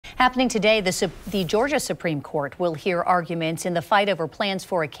Happening today, the Georgia Supreme Court will hear arguments in the fight over plans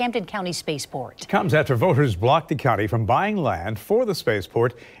for a Camden County Spaceport. It comes after voters blocked the county from buying land for the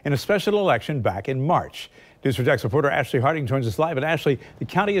spaceport in a special election back in March. News4JAX reporter Ashley Harding joins us live. And Ashley, the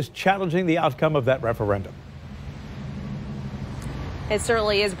county is challenging the outcome of that referendum. It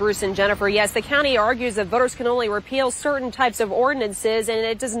certainly is, Bruce and Jennifer. Yes, the county argues that voters can only repeal certain types of ordinances, and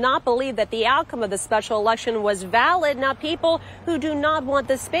it does not believe that the outcome of the special election was valid. Now, people who do not want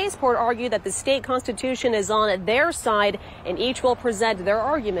the spaceport argue that the state constitution is on their side, and each will present their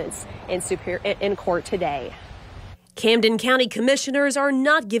arguments in court today. Camden County commissioners are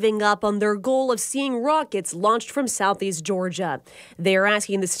not giving up on their goal of seeing rockets launched from southeast Georgia. They are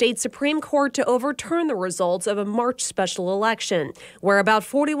asking the state Supreme Court to overturn the results of a March special election, where about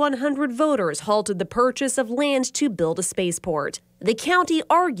 4,100 voters halted the purchase of land to build a spaceport. The county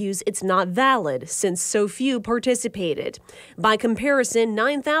argues it's not valid since so few participated. By comparison,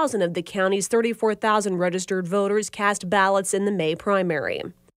 9,000 of the county's 34,000 registered voters cast ballots in the May primary.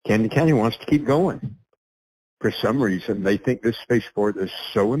 Camden County wants to keep going. For some reason, they think this spaceport is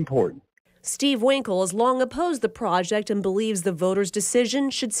so important. Steve Winkle has long opposed the project and believes the voters' decision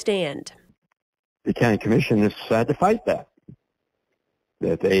should stand. The county commission has decided to fight that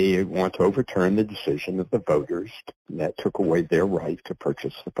they want to overturn the decision of the voters that took away their right to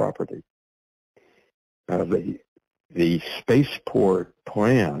purchase the property. The spaceport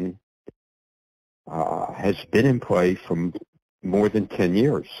plan has been in play for more than 10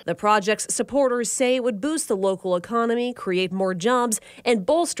 years. The project's supporters say it would boost the local economy, create more jobs, and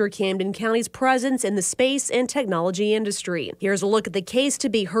bolster Camden County's presence in the space and technology industry. Here's a look at the case to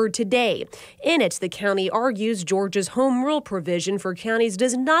be heard today. In it, the county argues Georgia's home rule provision for counties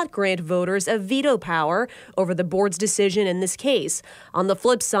does not grant voters a veto power over the board's decision in this case. On the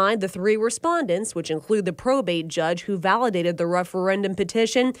flip side, the three respondents, which include the probate judge who validated the referendum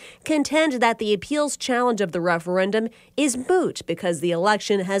petition, contend that the appeals challenge of the referendum is moot because the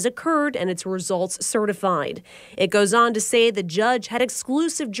election has occurred and its results certified. It goes on to say the judge had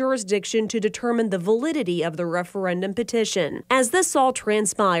exclusive jurisdiction to determine the validity of the referendum petition. As this all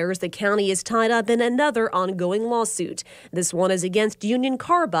transpires, the county is tied up in another ongoing lawsuit. This one is against Union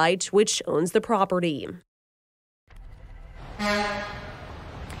Carbide, which owns the property.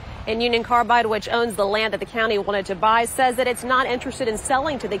 And Union Carbide, which owns the land that the county wanted to buy, says that it's not interested in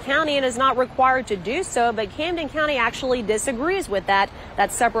selling to the county and is not required to do so. But Camden County actually disagrees with that.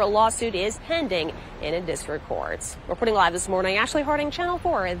 That separate lawsuit is pending in a district court. Reporting live this morning, Ashley Harding, Channel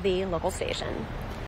 4, the local station.